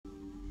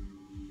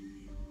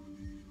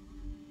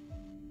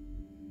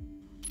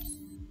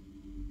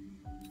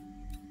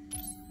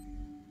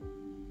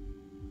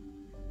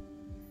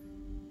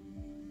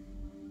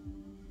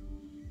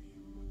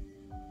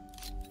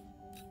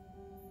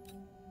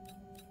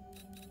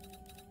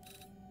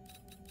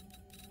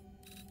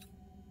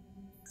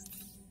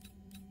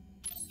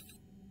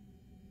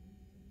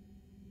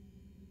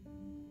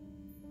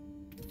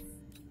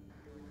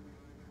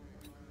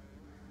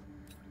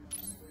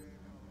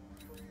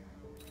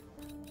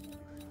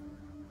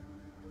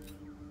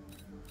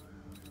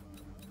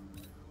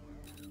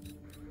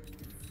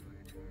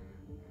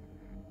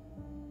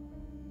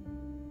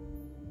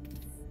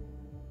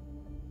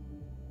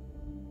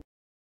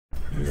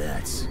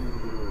nuts.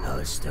 How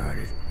it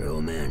started. Her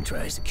old man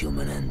tries to kill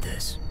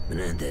Menendez.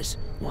 Menendez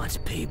wants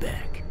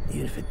payback,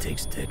 even if it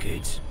takes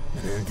decades.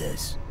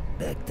 Menendez,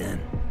 back then,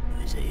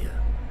 was a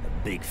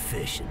big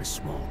fish in a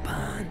small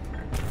pond.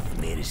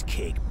 He made his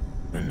cake,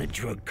 running a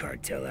drug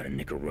cartel out of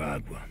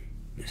Nicaragua.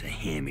 It was a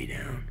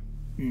hand-me-down.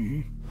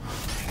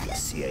 The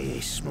CIA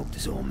smoked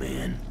his old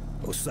man.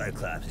 Old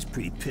Cyclops is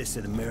pretty pissed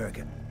at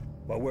America.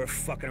 While we're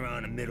fucking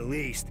around the Middle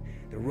East,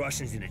 the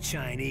Russians and the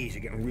Chinese are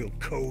getting real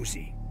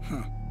cozy.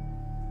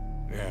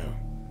 Now,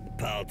 the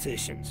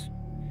politicians,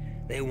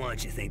 they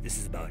want you to think this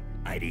is about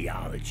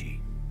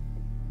ideology.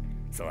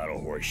 It's a lot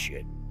of horse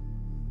shit.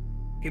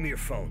 Give me your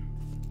phone.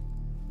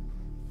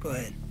 Go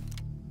ahead.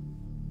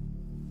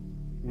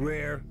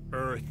 Rare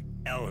earth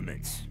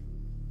elements.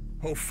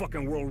 Whole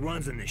fucking world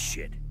runs on this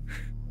shit.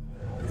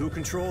 Who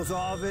controls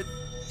all of it?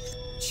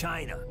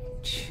 China.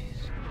 Jeez.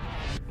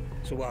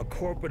 So while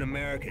corporate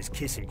America is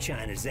kissing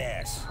China's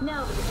ass...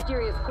 Now the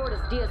mysterious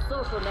Cortes Diaz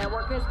social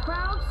network has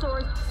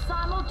crowdsourced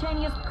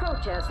simultaneous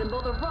protests in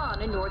both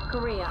Iran and North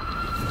Korea.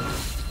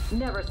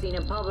 Never seen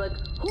in public,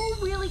 who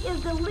really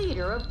is the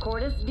leader of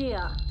Cortes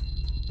Diaz?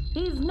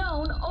 He's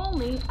known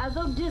only as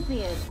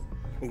Odysseus.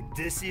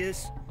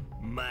 Odysseus?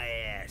 My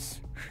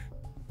ass.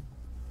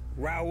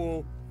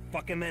 Raul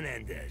fucking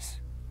Menendez.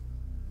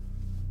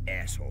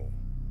 Asshole.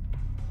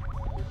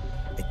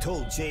 I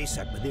told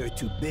JSOC, but they were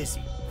too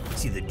busy.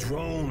 See, the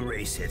drone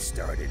race had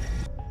started.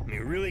 I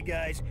mean, really,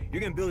 guys?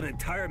 You're gonna build an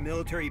entire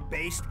military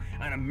based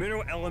on a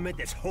mineral element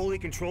that's wholly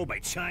controlled by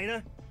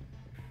China?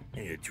 I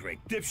need a drink.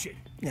 Dipshit.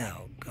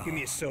 No, God. Give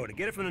me a soda.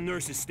 Get it from the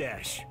nurse's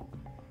stash.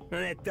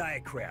 None of that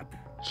diet crap.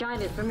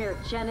 China's Premier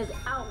Chen is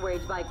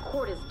outraged by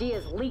Cortes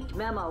Diaz's leaked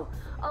memo,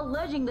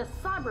 alleging the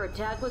cyber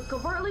attack was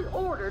covertly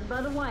ordered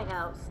by the White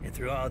House. And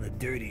through all the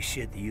dirty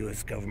shit the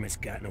U.S. government's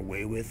gotten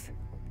away with,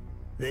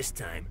 this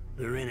time,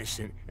 they're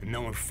innocent and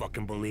no one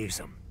fucking believes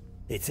them.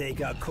 They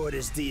take out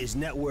Cortes Diaz's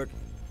network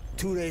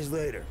 2 days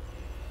later.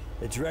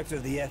 The director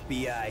of the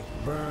FBI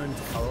burned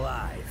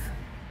alive.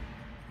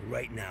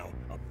 Right now,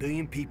 1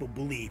 billion people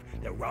believe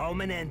that Raul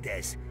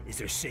Menendez is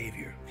their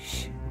savior.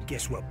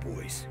 Guess what,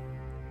 boys?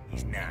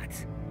 He's not.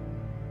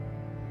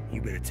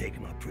 You better take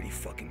him out pretty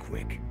fucking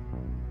quick.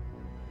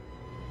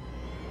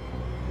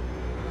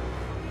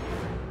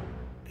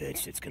 That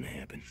shit's gonna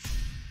happen.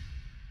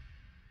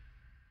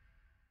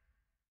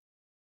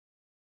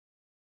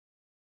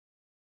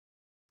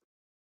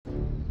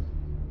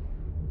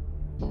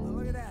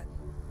 Look at that.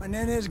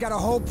 Menendez got a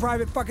whole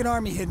private fucking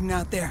army hidden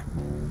out there.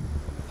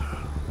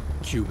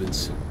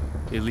 Cubans.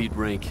 Elite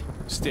rank.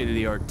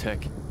 State-of-the-art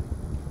tech.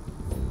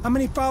 How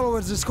many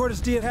followers does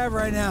Cortes Diaz have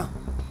right now?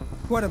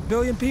 What, 1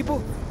 billion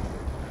people?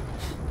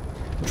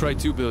 Try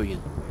 2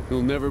 billion.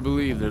 You'll never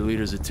believe their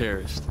leader's a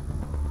terrorist.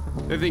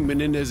 They think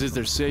Menendez is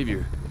their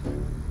savior.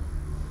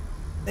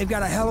 They've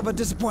got a hell of a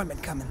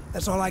disappointment coming.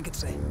 That's all I could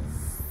say.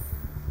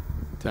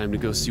 Time to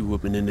go see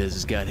what Menendez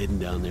has got hidden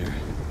down there.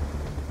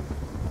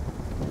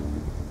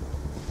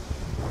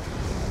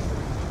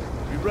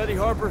 You ready,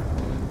 Harper?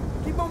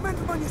 Keep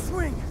momentum on your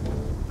swing.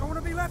 Don't want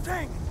to be left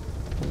hanging.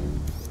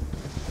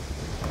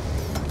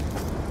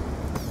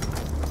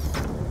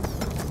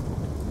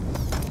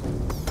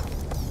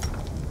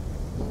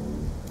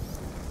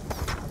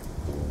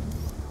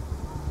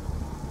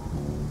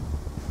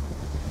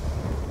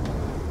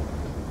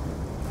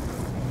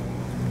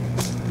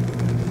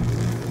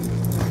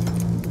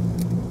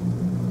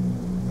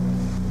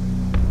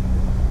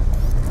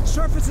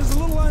 Surface is a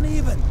little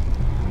uneven.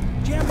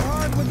 Jammed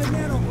hard with the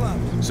nano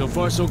glove. So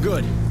far, so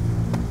good.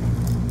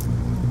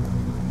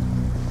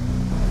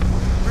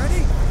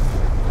 Ready?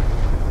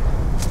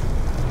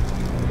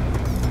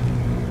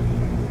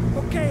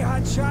 Okay,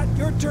 hotshot,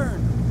 your turn.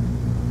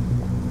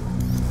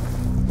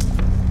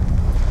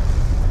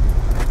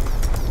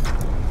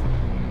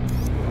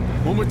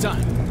 One more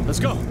time. Let's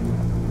go.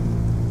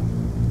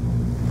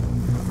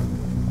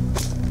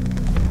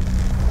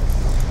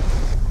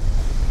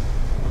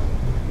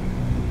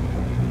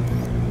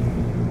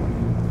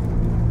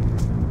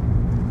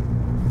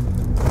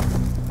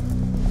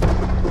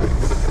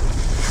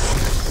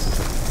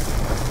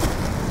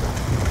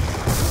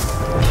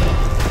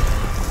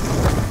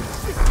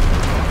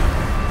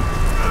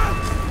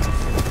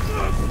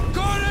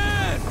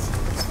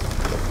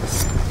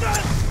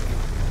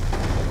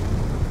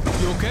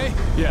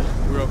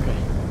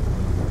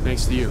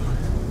 Thanks to you.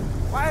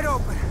 Wide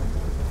open.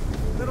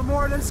 Little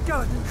more than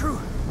skeleton crew.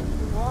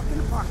 Walk in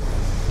the park.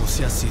 No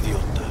seas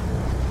idiota.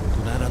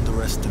 Do not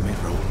underestimate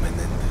Raul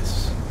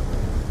Menendez.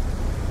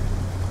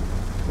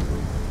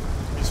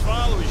 His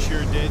followers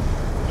sure did.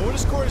 But what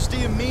does Cortes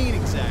Diaz mean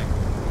exactly?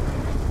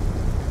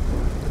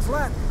 It's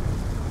Latin.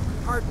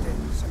 Hard day,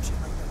 some shit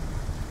like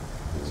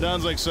that.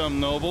 Sounds like something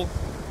noble.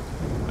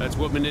 That's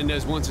what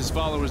Menendez wants his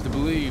followers to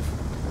believe.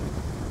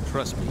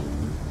 Trust me,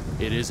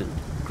 it isn't.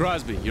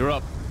 Crosby, you're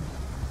up.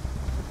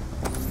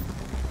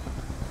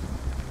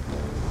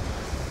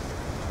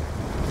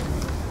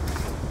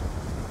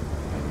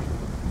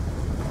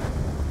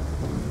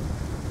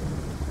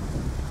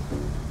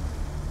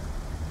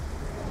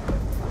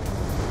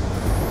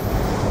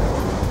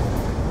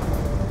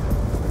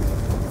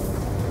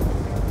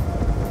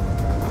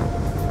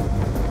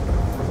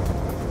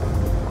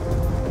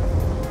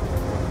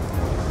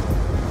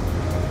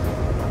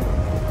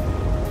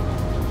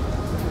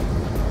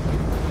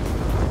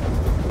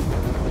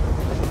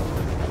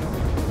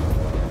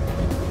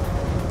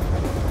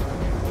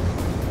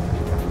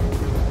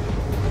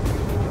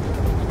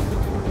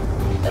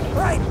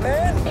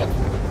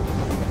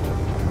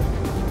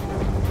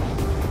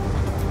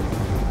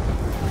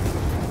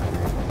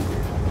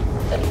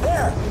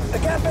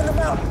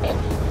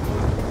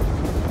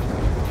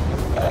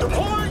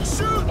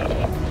 shoot!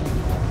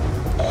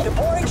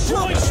 Deploying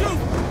Deploy, shoot! shoot!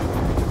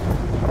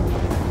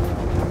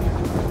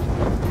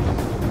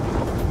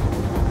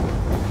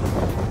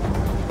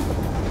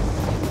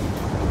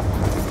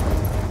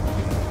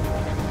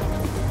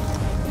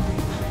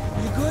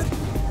 You good?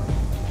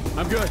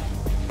 I'm good.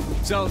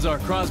 Salazar,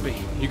 Crosby,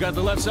 you got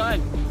the left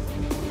side?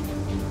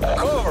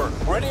 Cover!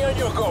 Ready on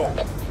your go!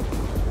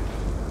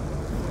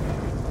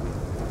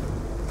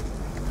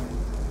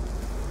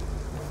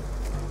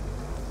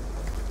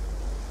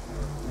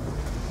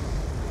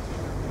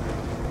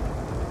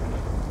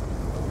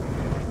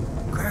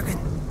 Kurgan,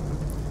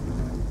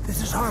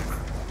 this is Harper.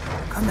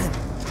 Come in.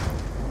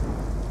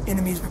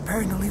 Enemies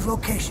preparing to leave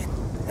location.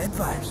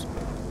 Advise.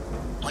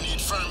 We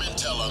need firm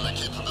intel on their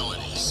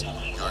capabilities.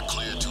 You're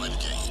clear to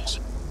engage.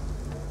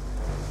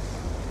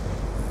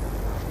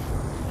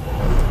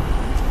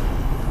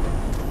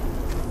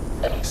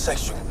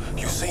 Section,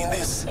 you seen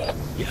this?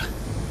 Yeah.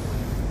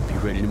 Be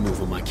ready to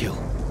move on my kill.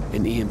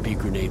 An EMP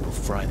grenade will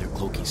fry their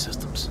cloaking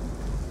systems.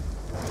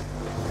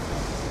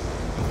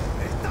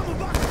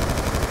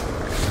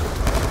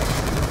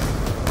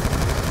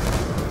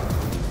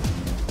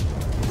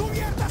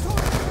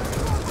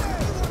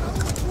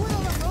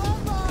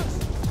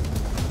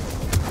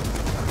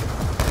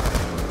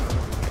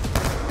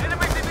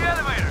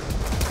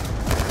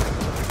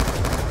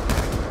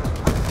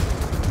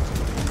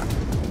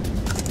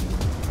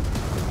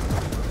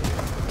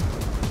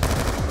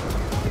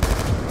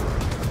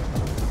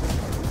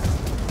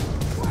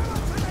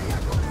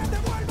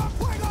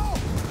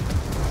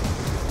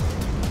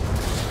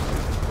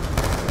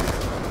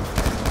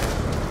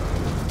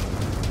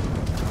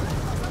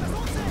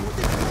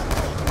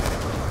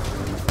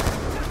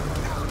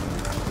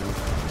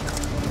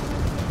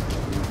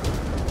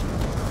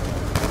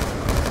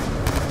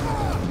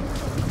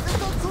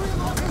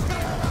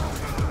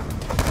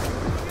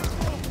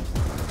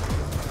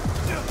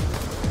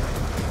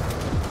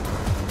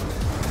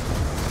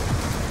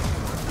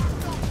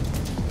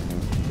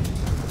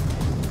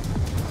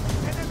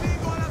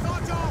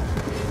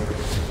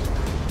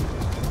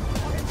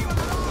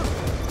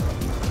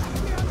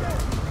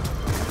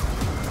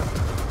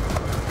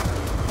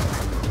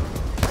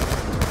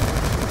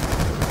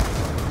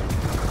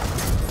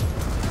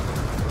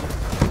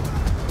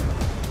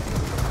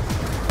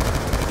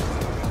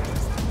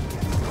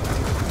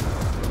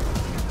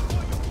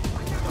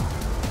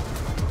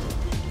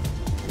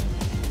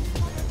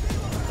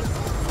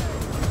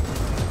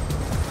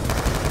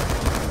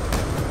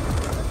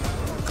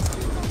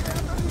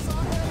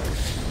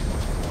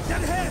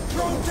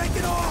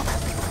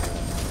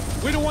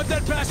 We don't want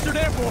that bastard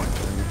airborne!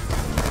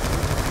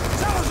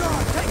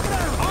 Salazar, take it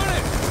out! On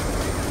it!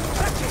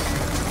 Section,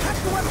 hack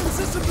the weapon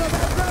systems of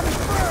that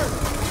Brownish bird!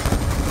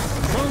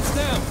 Drones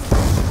down!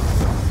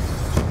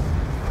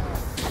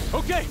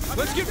 Okay,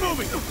 let's get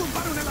moving!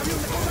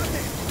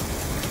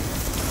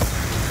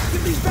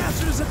 Give these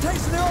bastards a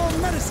taste of their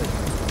own medicine!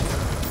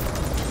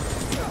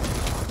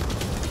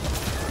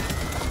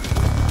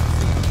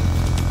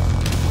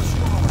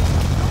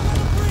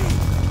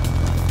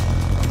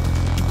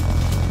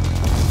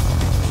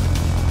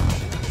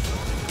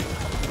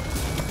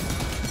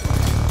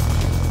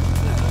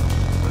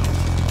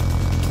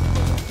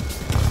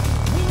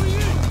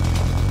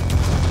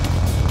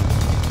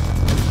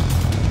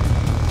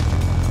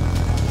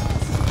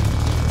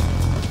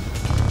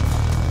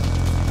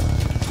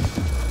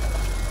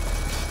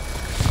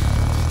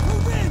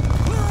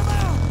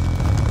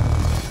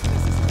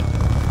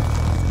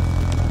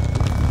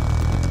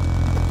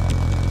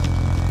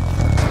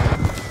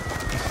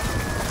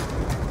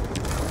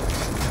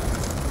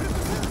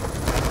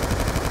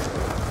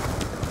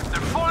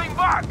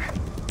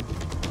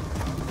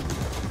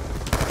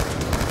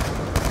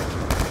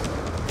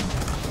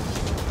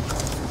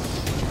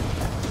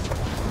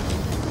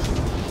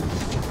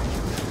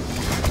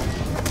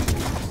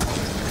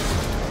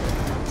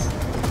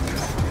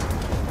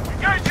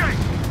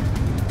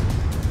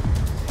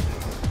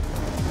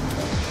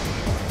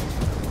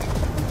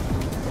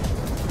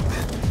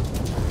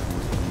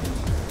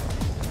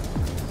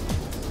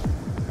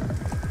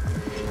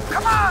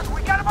 Come on!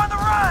 We got him on the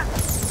run!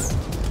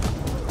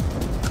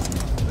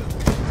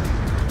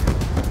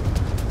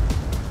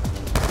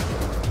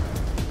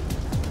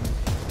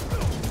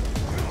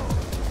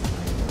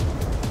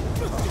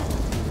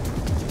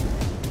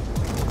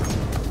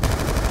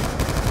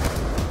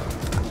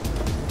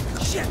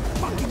 Shit!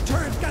 Fucking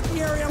turrets got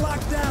the area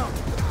locked down!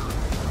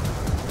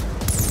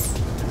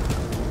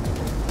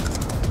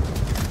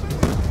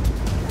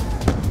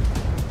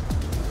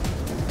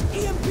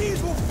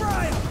 EMPs will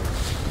fry them!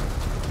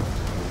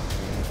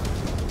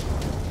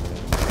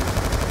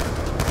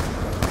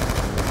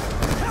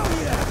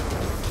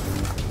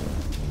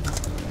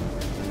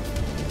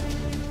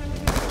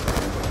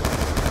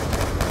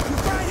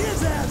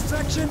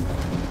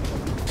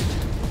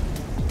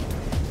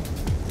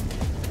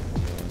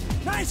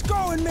 Nice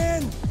going,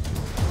 man!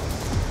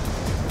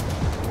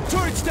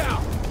 Turrets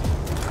down!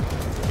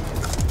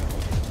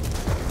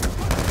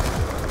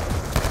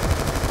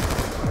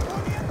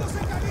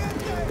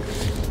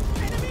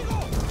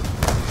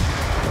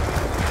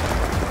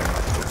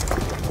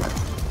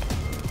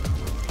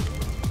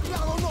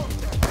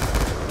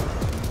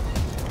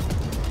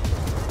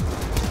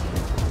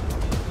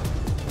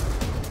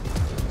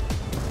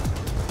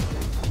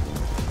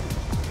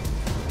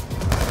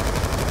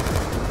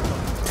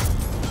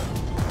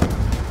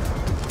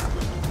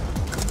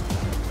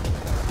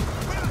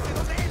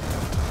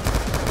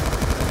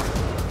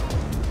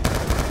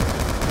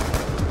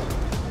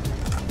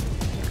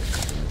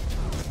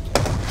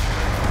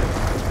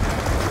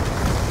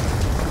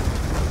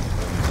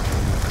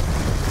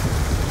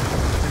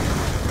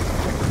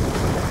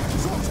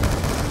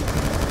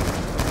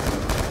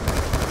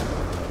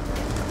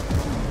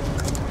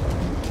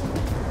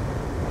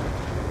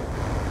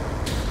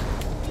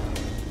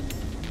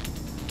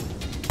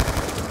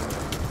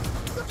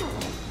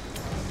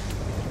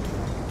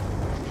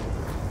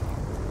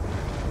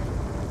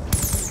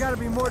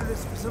 gotta be more to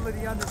this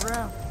facility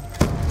underground.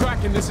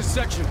 Kraken, this is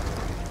Section.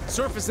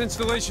 Surface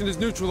installation is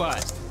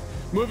neutralized.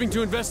 Moving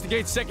to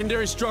investigate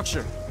secondary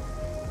structure.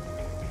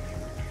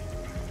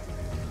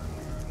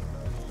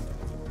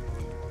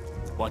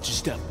 Watch your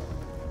step.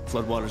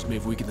 Floodwaters may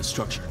have weakened the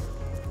structure.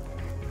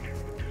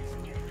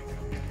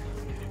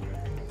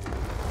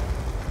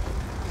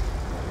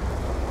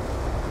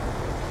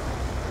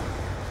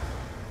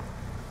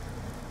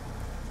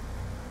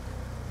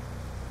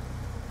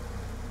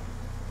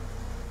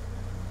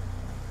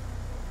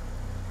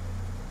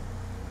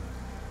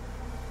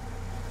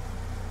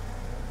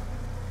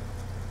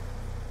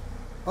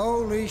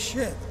 Holy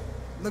shit.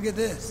 Look at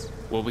this.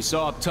 What we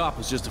saw up top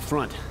was just a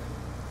front.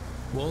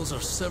 Walls are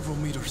several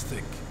meters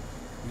thick.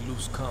 We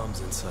lose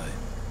comms inside.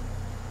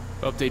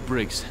 Update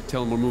Briggs.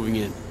 Tell him we're moving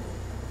in.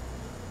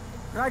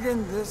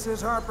 Dragon, this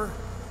is Harper.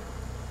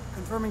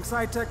 Confirming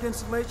Sci-Tech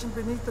installation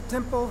beneath the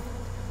temple.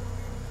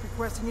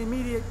 Requesting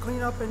immediate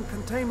cleanup and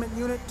containment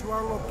unit to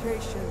our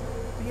location.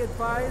 Be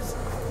advised,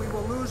 we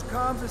will lose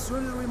comms as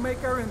soon as we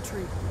make our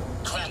entry.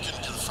 Kraken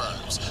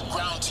confirms.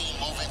 Ground team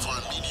moving for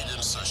immediate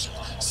insertion.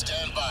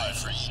 Stand by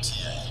for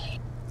ETA.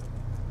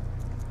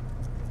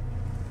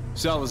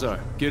 Salazar,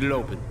 get it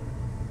open.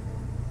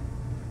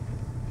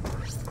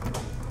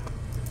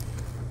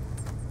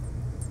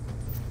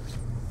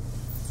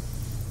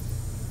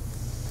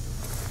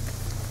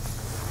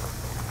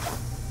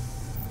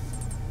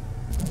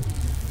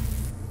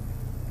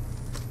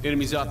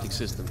 Enemy's optic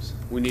systems.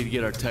 We need to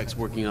get our techs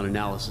working on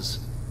analysis.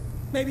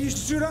 Maybe you should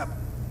shoot up.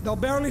 They'll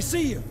barely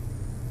see you.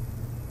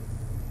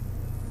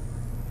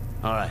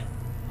 All right,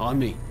 on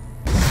me.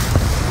 Son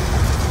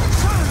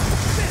of a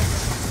bitch!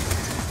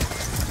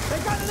 They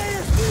got an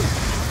ASD!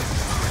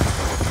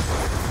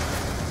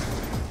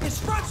 His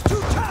front's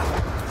too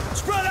tough!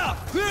 Spread out!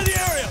 Clear the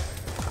area!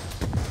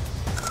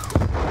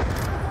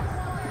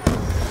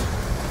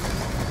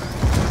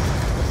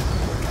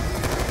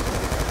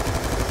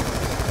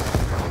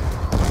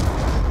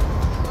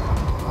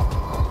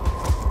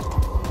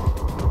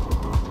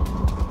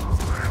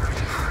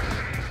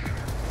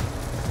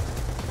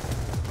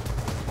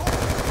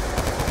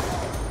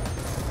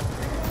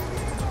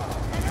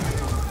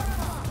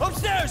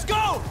 Upstairs,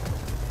 go!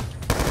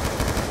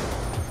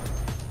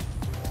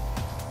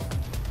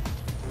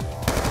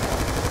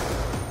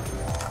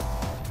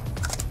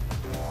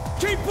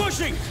 Keep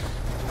pushing!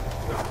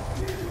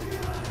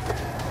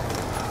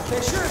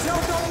 They sure as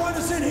hell don't want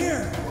us in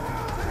here!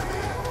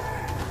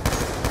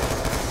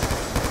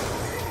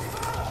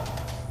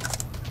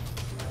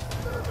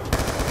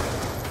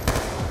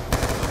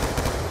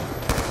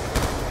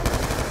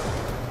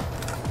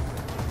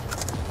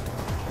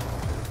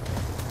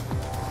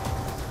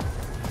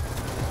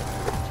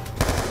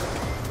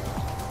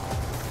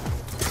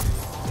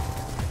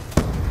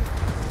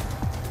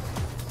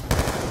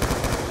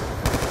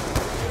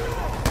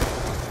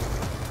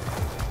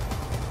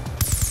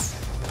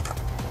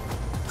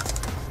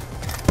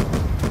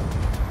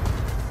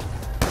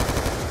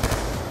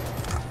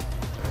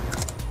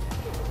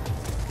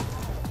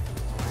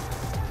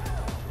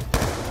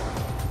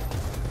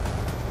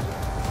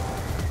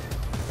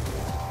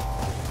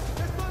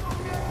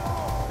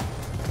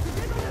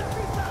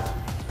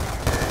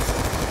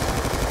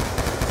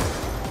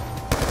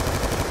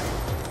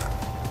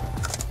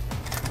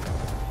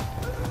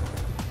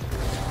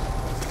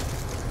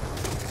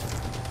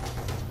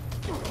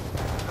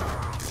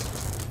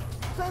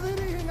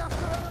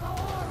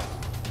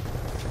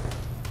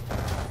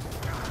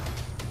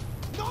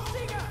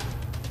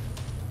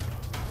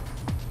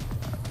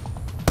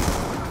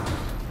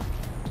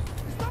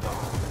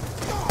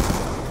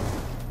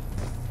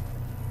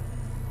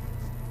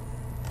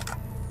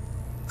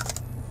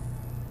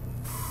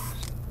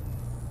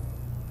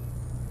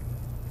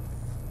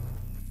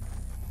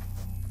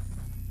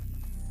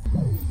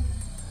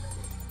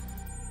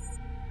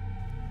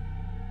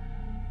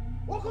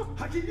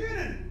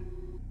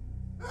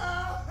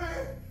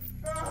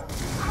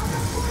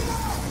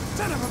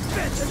 Son of a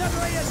bitch,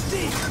 another ASD!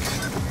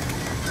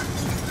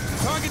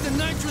 Target the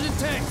nitrogen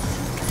tank!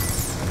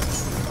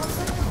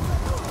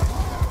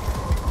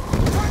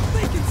 Start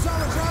thinking,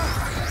 Salazar!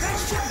 That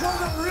shit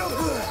blows up real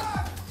good!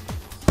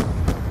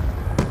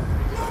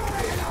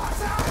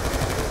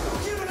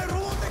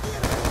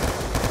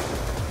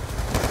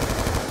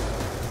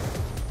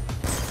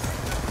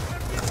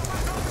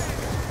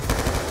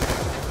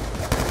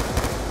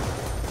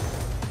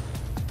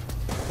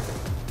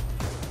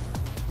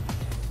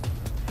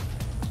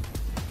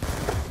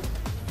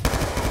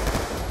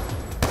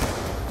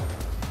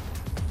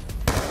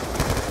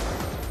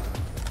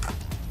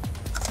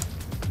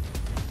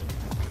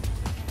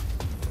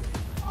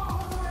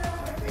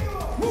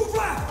 Move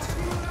left!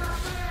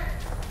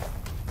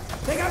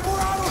 They got more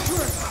auto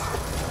turrets!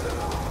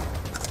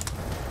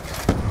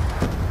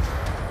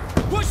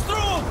 Push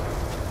through 'em!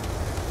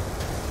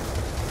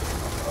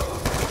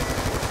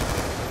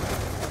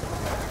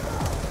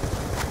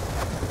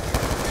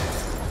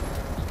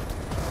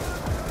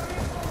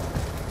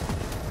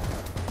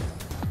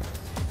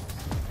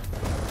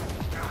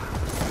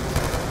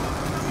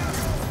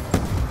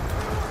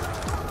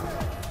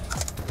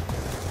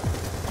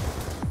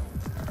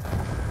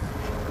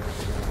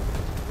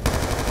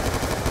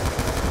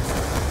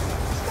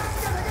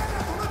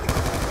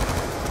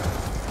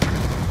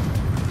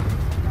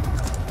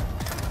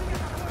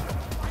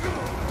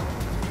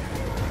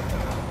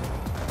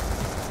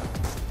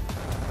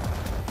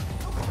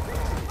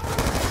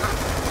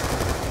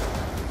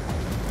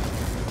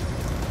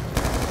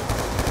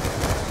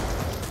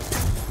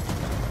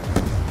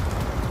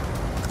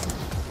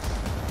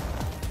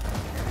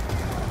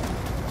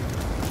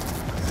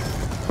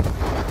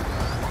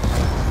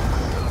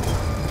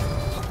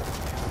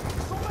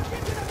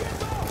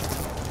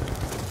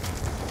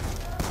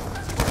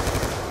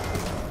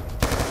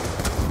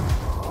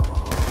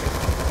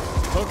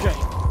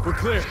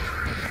 clear.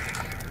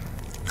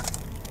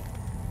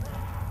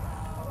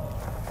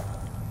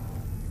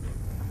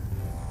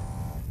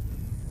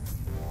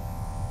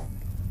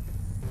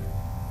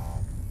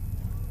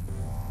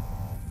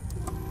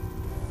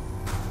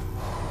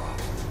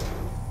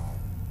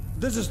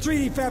 This is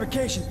 3D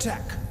fabrication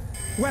tech.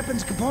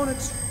 Weapons,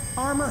 components,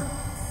 armor.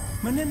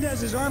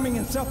 Menendez is arming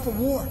himself for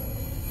war.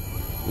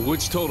 The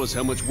Woods told us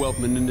how much wealth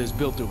Menendez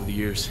built over the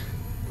years.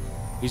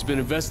 He's been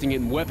investing it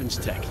in weapons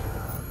tech.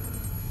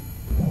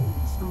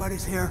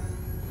 Somebody's here.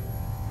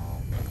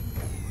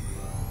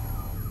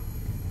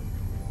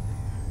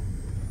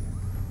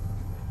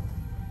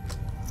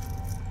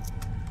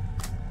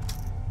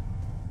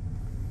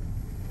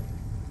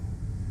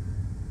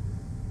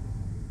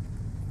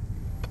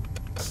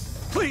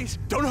 Please,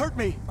 don't hurt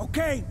me!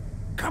 Okay,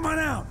 come on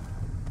out.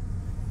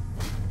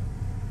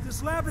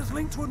 This lab is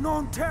linked to a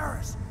known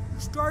terrorist.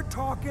 Start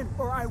talking,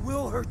 or I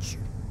will hurt you.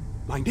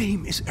 My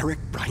name is Eric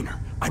Briner.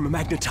 I'm a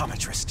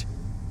magnetometrist.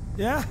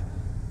 Yeah?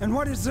 And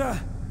what is,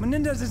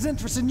 Menendez's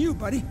interest in you,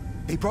 buddy?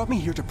 They brought me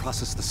here to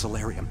process the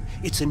Celerium.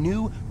 It's a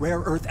new, rare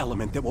earth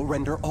element that will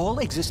render all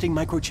existing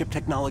microchip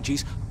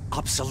technologies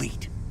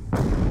obsolete.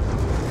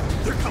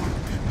 They're coming!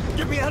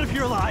 Get me out of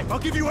here alive! I'll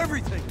give you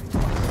everything!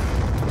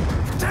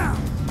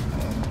 Down!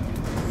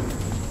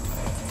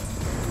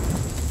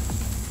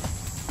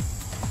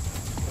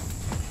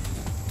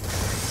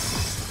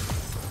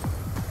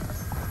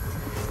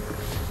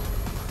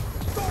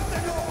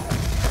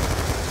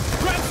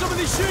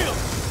 Shield!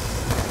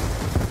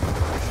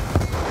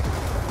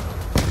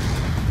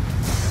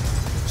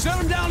 Shut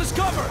him down as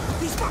cover!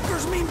 These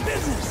fuckers mean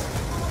business!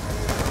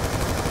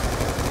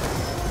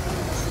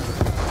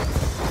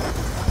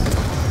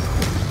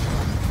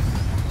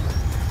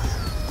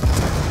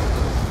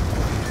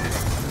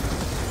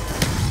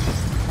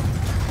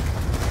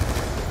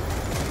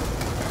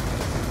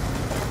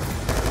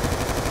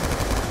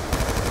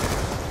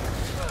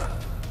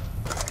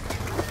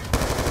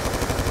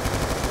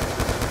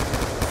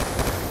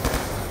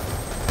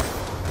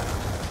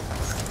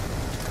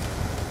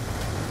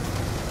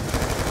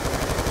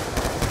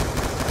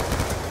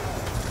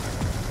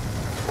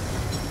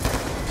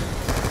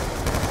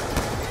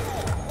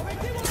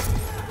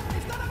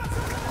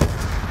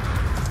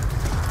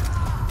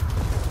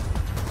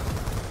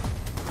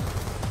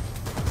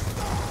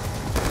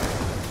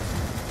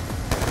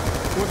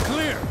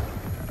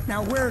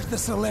 Now where's the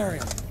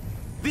Celerium?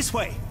 This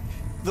way.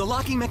 The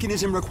locking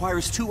mechanism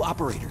requires 2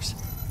 operators.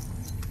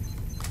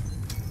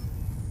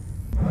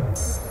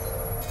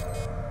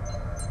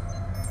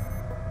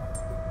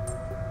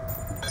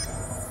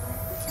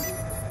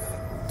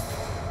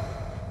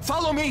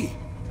 Follow me!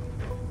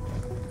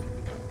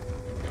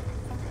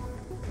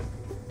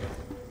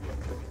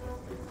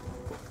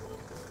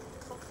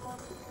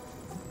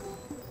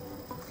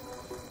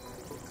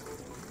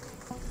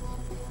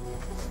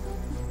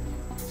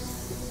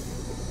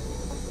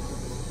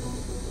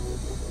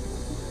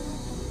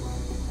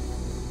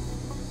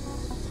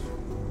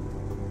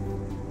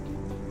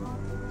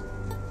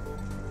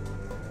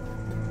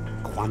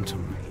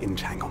 Quantum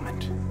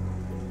entanglement.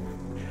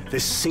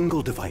 This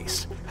single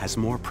device has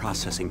more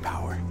processing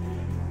power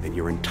than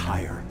your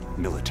entire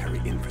military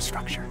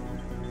infrastructure.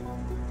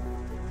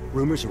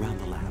 Rumors around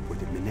the lab were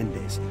that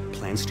Menendez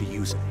plans to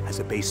use it as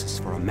a basis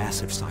for a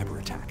massive cyber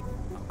attack.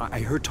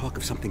 I heard talk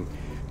of something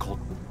called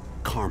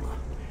Karma.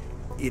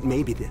 It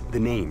may be the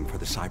name for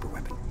the cyber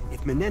weapon.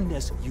 If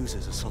Menendez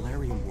uses a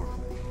Celerium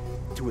worm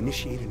to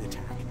initiate an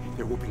attack,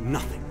 there will be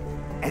nothing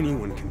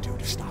anyone can do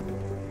to stop it.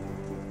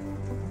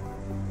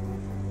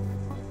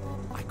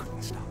 I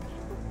couldn't stop it.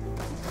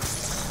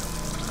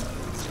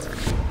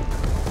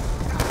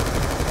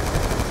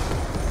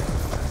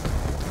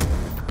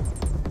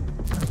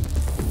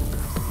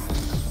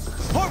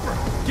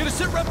 Harper! Get a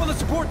sit rep on the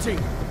support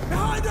team!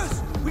 Behind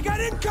us! We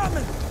got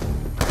incoming!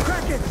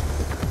 Kraken!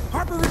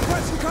 Harper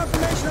requesting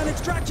confirmation on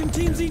extraction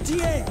team's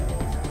ETA!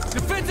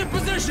 Defensive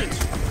positions!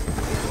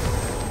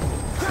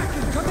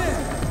 Kraken, come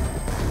in!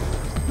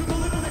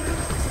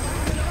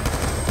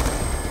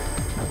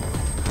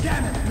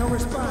 Damn it, no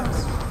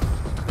response.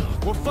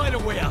 We'll find a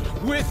way out,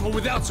 with or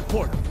without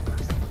support.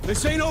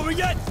 This ain't over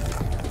yet!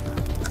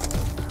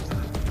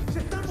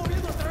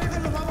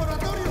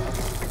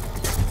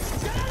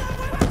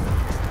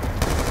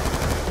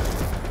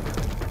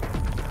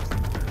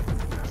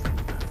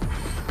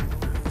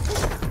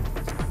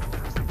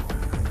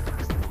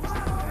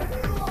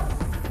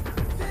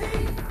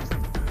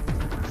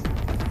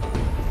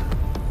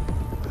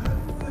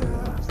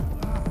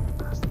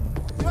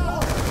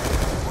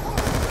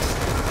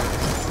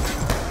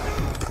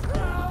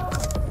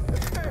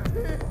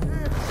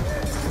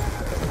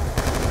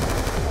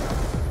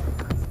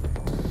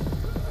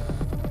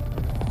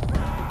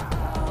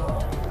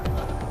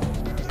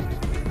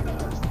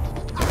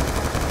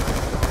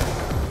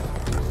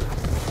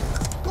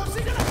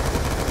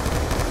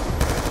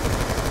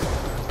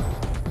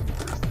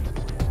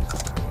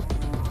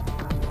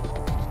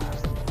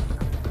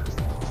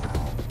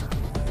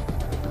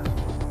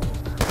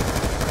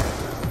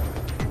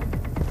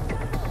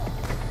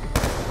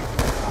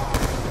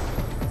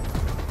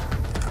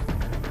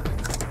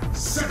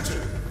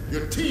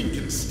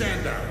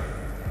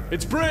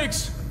 It's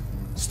Briggs!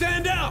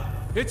 Stand out!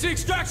 It's the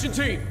extraction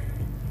team!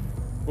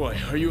 Boy,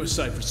 are you a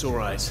sight for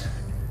sore eyes.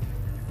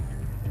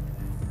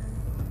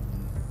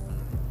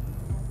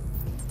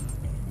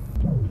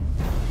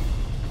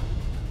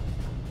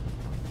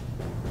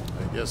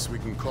 I guess we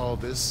can call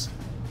this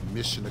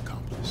mission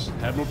accomplished.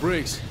 Admiral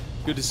Briggs,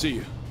 good to see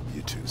you.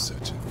 You too,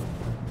 Sechin.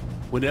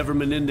 Whatever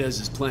Menendez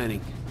is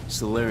planning,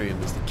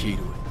 Celerium is the key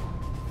to it.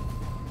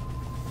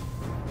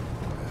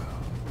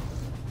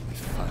 We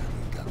finally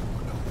got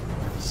one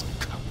over on this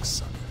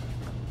cocksucker.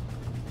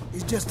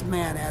 He's just a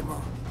man,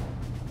 Admiral.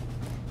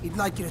 He'd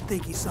like you to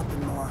think he's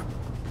something more.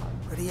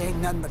 But he ain't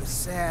nothing but a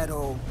sad,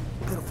 old,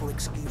 pitiful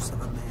excuse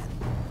of a man.